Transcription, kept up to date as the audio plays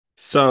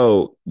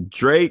So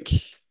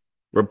Drake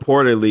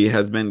reportedly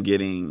has been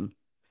getting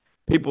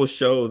people's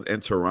shows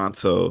in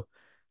Toronto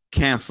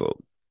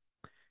canceled.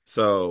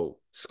 So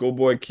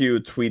Schoolboy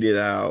Q tweeted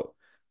out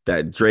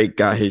that Drake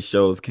got his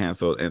shows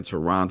canceled in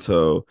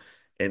Toronto.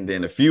 And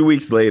then a few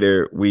weeks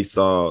later, we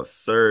saw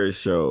Sir's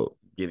show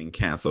getting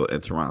canceled in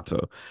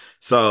Toronto.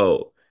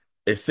 So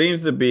it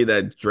seems to be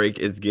that Drake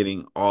is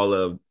getting all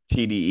of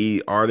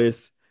TDE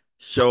artists'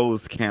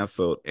 shows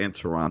canceled in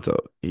Toronto.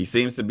 He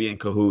seems to be in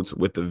cahoots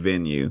with the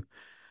venue.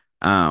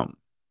 Um,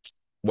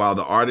 while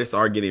the artists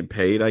are getting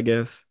paid, I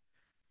guess,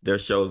 their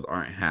shows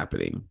aren't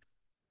happening.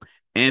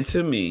 And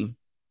to me,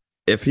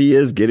 if he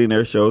is getting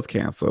their shows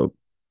canceled,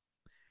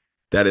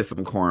 that is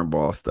some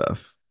cornball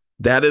stuff.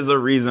 That is a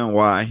reason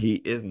why he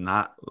is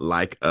not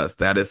like us.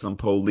 That is some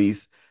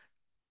police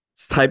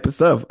type of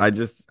stuff. I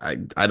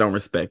don't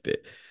respect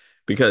it.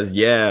 Because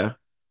yeah,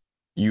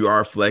 you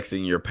are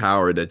flexing your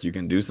power that you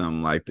can do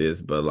something like this,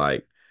 but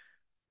like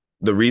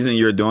the reason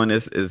you're doing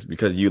this is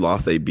because you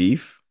lost a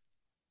beef,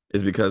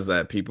 is because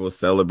that people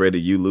celebrated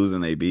you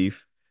losing a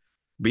beef.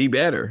 Be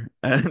better.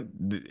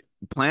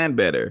 Plan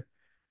better.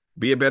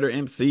 Be a better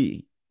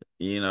MC.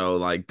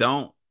 Like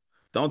don't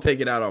take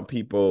it out on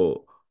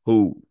people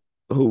who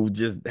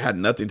just had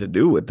nothing to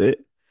do with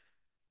it.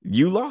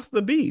 You lost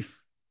the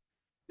beef.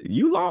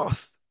 You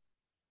lost.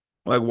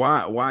 Like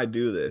why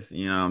do this?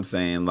 You know what I'm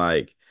saying?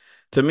 Like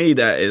to me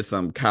that is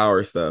some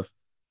coward stuff.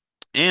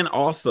 And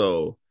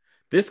also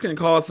this can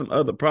cause some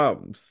other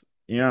problems.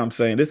 You know what I'm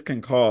saying? This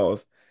can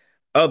cause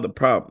other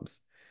problems.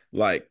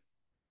 Like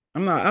I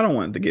don't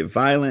want it to get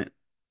violent.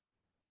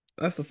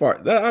 That's the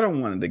part that I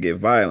don't want it to get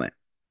violent.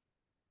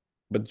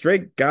 But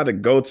Drake got to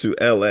go to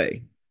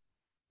LA.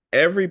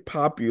 Every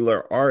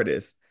popular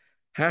artist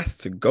has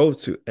to go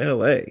to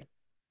LA.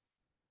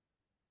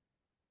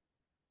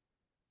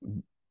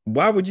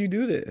 Why would you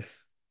do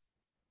this?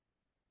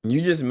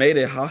 You just made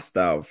it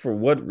hostile. For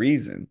what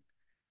reason?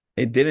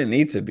 It didn't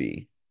need to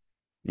be.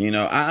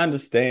 I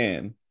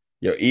understand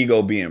your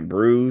ego being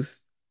bruised,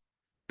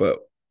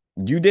 but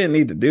you didn't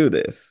need to do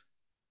this.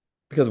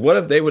 Because what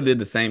if they would have did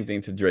the same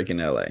thing to Drake in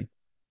LA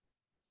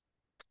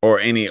or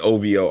any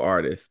OVO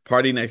artist?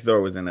 Party Next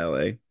Door was in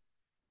LA.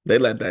 They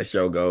let that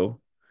show go.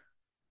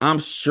 I'm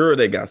sure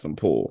they got some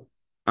pull.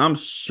 I'm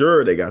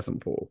sure they got some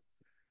pull.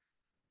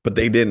 But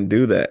they didn't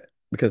do that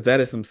because that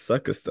is some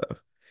sucker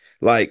stuff.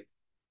 Like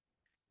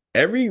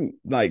every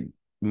like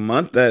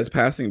month that's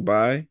passing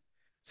by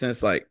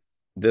since like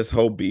this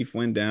whole beef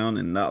went down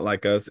and Not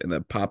Like Us in the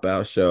pop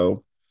out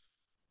show,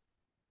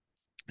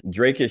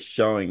 Drake is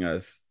showing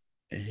us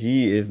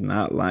he is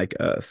not like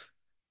us.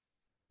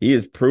 He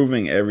is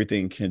proving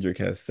everything Kendrick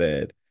has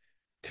said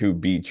to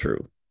be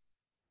true.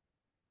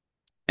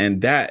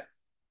 And that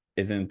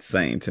is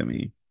insane to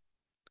me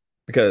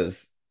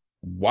because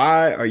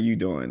why are you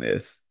doing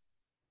this?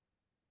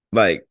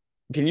 Like,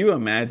 can you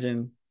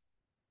imagine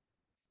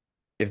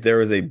if there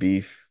was a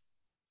beef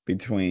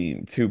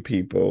between two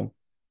people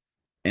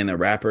and a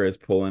rapper is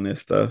pulling this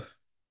stuff?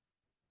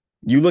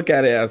 You look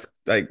at it as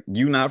like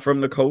you not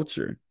from the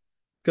culture.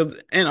 Because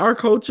in our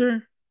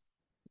culture,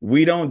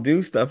 we don't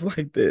do stuff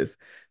like this.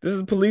 This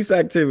is police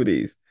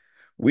activities.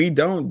 We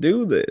don't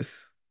do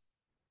this.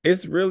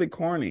 It's really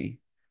corny.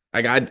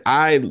 Like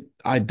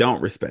I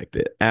don't respect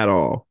it at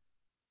all.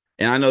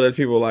 And I know that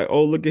people are like,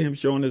 oh, look at him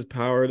showing his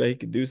power that he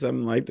could do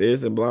something like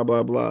this and blah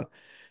blah blah.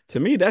 To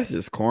me, that's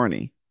just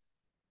corny.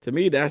 To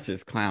me, that's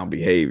just clown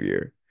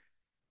behavior.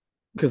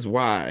 Because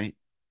why?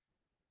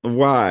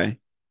 Why?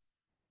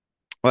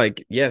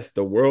 Like, yes,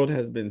 the world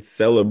has been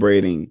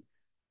celebrating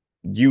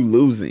you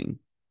losing.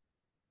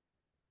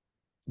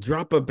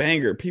 Drop a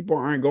banger. People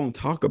aren't going to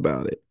talk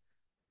about it.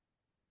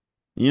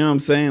 You know what I'm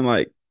saying?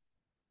 Like,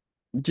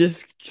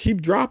 just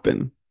keep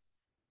dropping.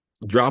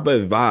 Drop a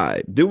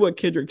vibe. Do what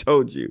Kendrick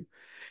told you.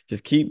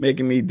 Just keep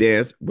making me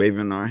dance,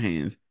 waving our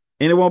hands,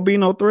 and it won't be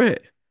no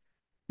threat.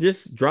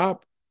 Just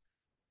drop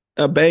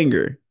a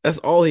banger. That's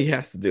all he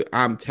has to do.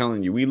 I'm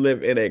telling you, we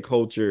live in a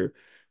culture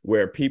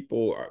where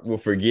will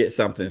forget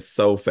something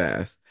so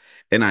fast.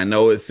 And I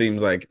know it seems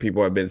like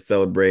people have been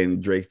celebrating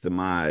Drake's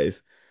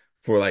demise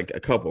for like a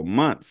couple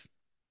months,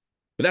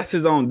 but that's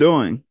his own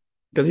doing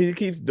because he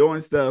keeps doing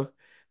stuff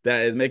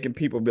that is making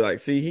people be like,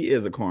 see, he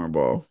is a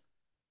cornball.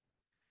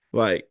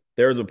 Like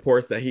there's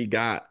reports that he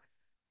got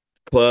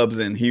clubs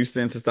in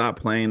Houston to stop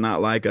playing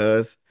Not Like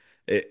Us.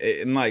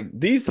 And like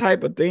these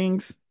type of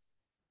things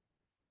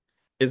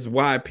is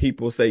why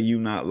people say you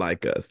not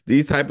like us.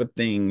 These type of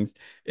things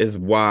is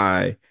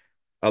why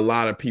a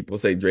lot of people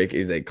say Drake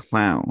is a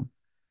clown.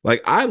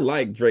 Like I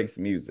like Drake's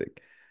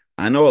music.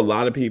 I know a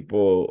lot of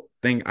people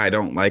think I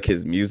don't like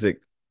his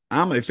music.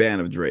 I'm a fan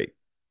of Drake.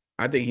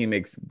 I think he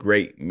makes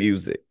great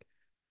music.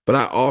 But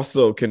I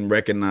also can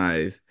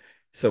recognize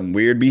some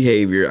weird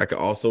behavior. I can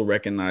also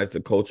recognize the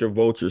culture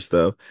vulture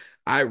stuff.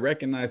 I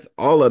recognize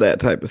all of that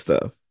type of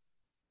stuff.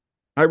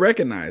 I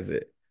recognize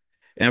it.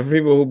 And for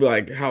people who be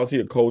like, how's he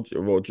a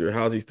culture vulture?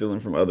 How's he stealing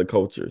from other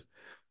cultures?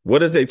 What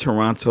does a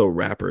Toronto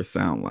rapper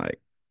sound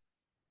like?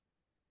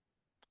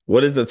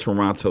 What is the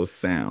Toronto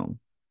sound?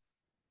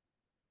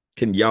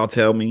 Can y'all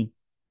tell me?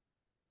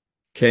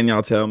 Can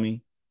y'all tell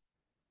me?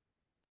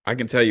 I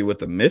can tell you what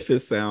the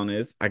Memphis sound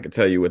is. I can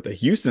tell you what the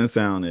Houston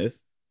sound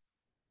is.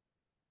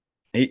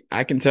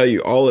 I can tell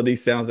you all of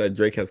these sounds that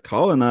Drake has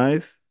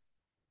colonized.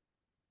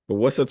 But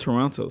what's a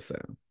Toronto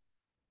sound?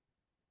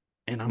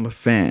 And I'm a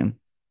fan.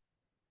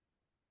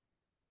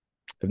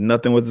 If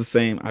nothing was the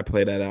same, I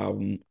play that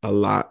album a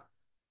lot.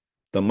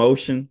 The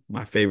Motion,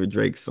 my favorite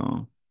Drake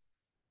song.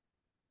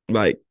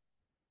 Like,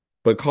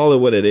 but call it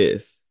what it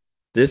is.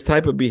 This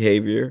type of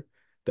behavior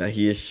that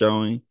he is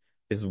showing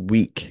is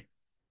weak.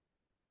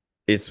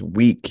 It's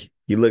weak.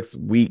 He looks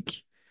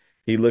weak.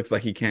 He looks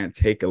like he can't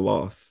take a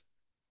loss.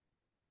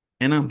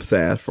 And I'm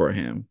sad for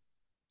him.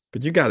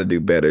 But you got to do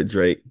better,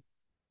 Drake.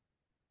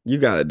 You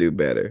got to do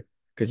better.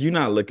 Because you're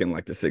not looking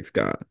like the sixth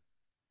god.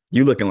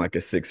 You looking like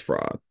a sixth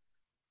fraud.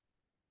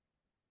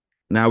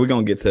 Now we're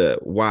going to get to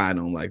why I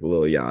don't like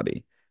Lil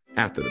Yachty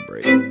after the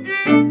break.